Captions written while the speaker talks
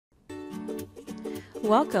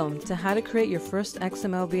Welcome to how to create your first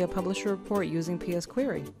XML via Publisher report using PS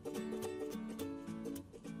Query.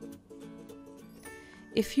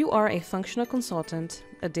 If you are a functional consultant,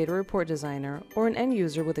 a data report designer, or an end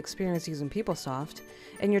user with experience using PeopleSoft,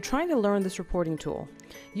 and you're trying to learn this reporting tool,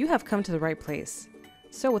 you have come to the right place.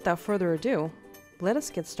 So without further ado, let us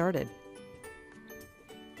get started.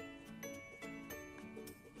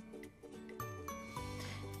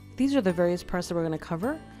 These are the various parts that we're going to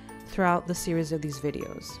cover throughout the series of these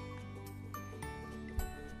videos.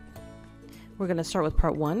 We're going to start with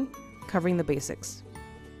part 1, covering the basics.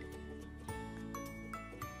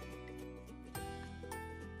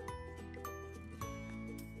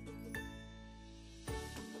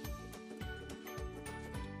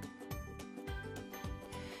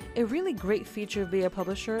 A really great feature of BI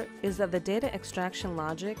Publisher is that the data extraction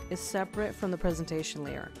logic is separate from the presentation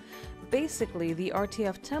layer. Basically, the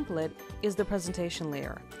RTF template is the presentation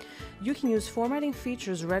layer. You can use formatting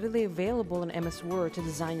features readily available in MS Word to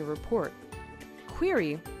design your report.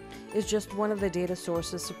 Query is just one of the data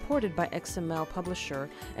sources supported by XML Publisher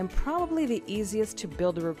and probably the easiest to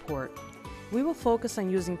build a report. We will focus on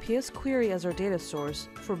using PS Query as our data source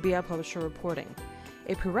for BI Publisher reporting.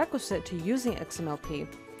 A prerequisite to using XMLP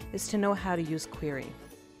is to know how to use Query.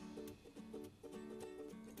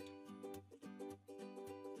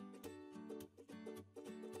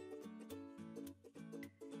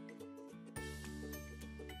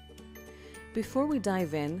 Before we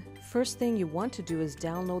dive in, first thing you want to do is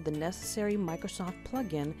download the necessary Microsoft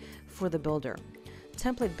plugin for the Builder.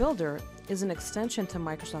 Template Builder is an extension to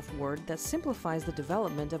Microsoft Word that simplifies the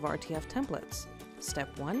development of RTF templates.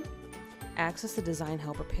 Step 1. Access the Design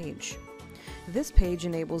Helper page. This page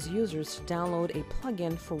enables users to download a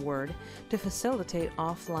plugin for Word to facilitate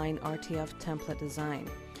offline RTF template design.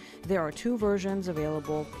 There are 2 versions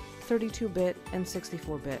available, 32-bit and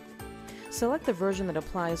 64-bit. Select the version that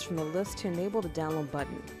applies from the list to enable the download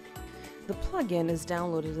button. The plugin is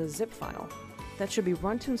downloaded as a zip file that should be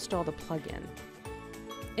run to install the plugin.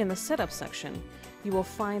 In the setup section, you will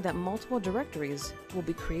find that multiple directories will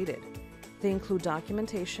be created. They include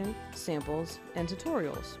documentation, samples, and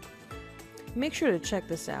tutorials. Make sure to check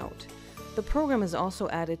this out. The program is also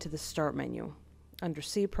added to the Start menu under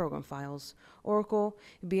C Program Files, Oracle,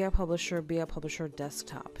 BI Publisher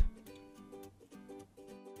Desktop.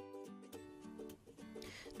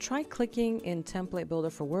 Try clicking in Template Builder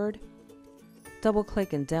for Word,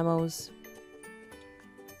 double-click in Demos.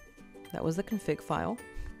 That was the config file.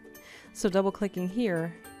 So double-clicking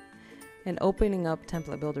here and opening up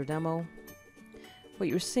Template Builder Demo, what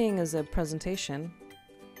you're seeing is a presentation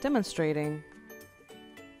demonstrating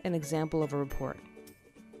an example of a report.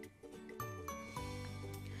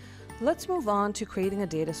 Let's move on to creating a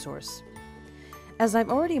data source. As I've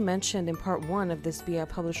already mentioned in part 1 of this BI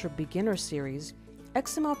Publisher Beginner series,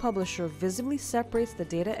 XML Publisher visibly separates the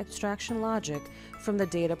data extraction logic from the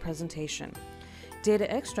data presentation. Data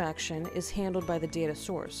extraction is handled by the data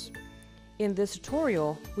source. In this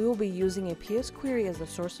tutorial, we will be using a PS Query as the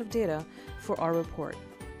source of data for our report.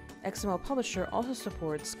 XML Publisher also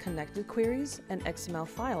supports connected queries and XML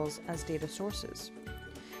files as data sources.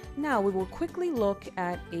 Now we will quickly look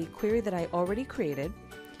at a query that I already created.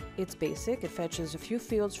 It's basic, it fetches a few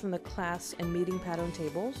fields from the class and meeting pattern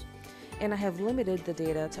tables, and I have limited the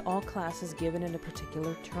data to all classes given in a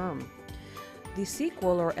particular term. The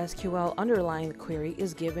SQL or SQL underlying the query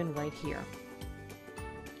is given right here.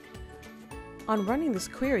 On running this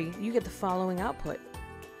query, you get the following output.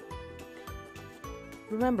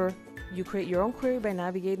 Remember, you create your own query by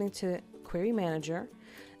navigating to Query Manager,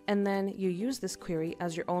 and then you use this query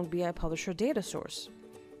as your own BI Publisher data source.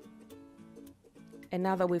 And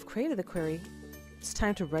now that we've created the query, it's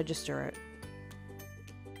time to register it.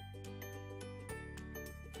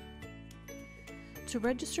 To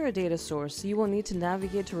register a data source, you will need to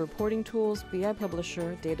navigate to Reporting Tools, BI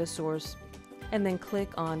Publisher, Data Source, and then click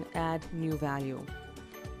on Add New Value.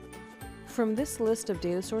 From this list of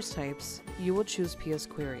data source types, you will choose PS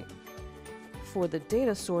Query. For the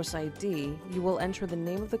data source ID, you will enter the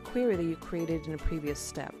name of the query that you created in a previous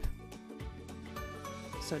step.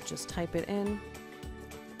 So just type it in,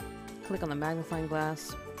 click on the magnifying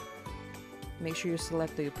glass, make sure you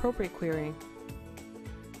select the appropriate query,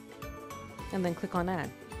 and then click on Add.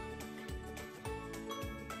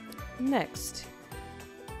 Next,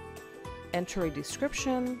 enter a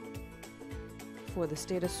description for this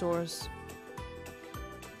data source,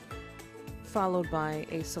 followed by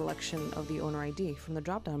a selection of the owner ID from the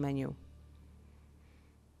drop-down menu.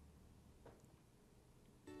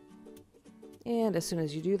 And as soon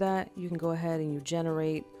as you do that, you can go ahead and you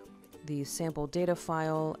generate the sample data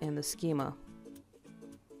file and the schema.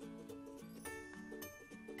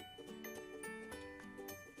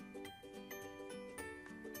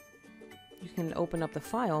 can open up the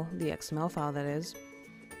file, the XML file that is,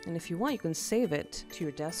 and if you want, you can save it to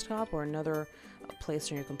your desktop or another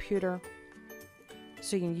place on your computer.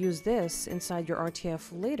 So you can use this inside your RTF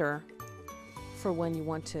later for when you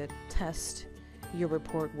want to test your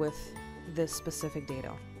report with this specific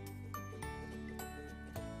data.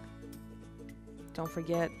 Don't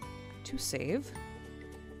forget to save.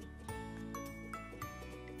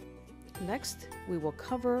 Next, we will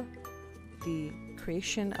cover the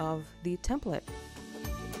creation of the template.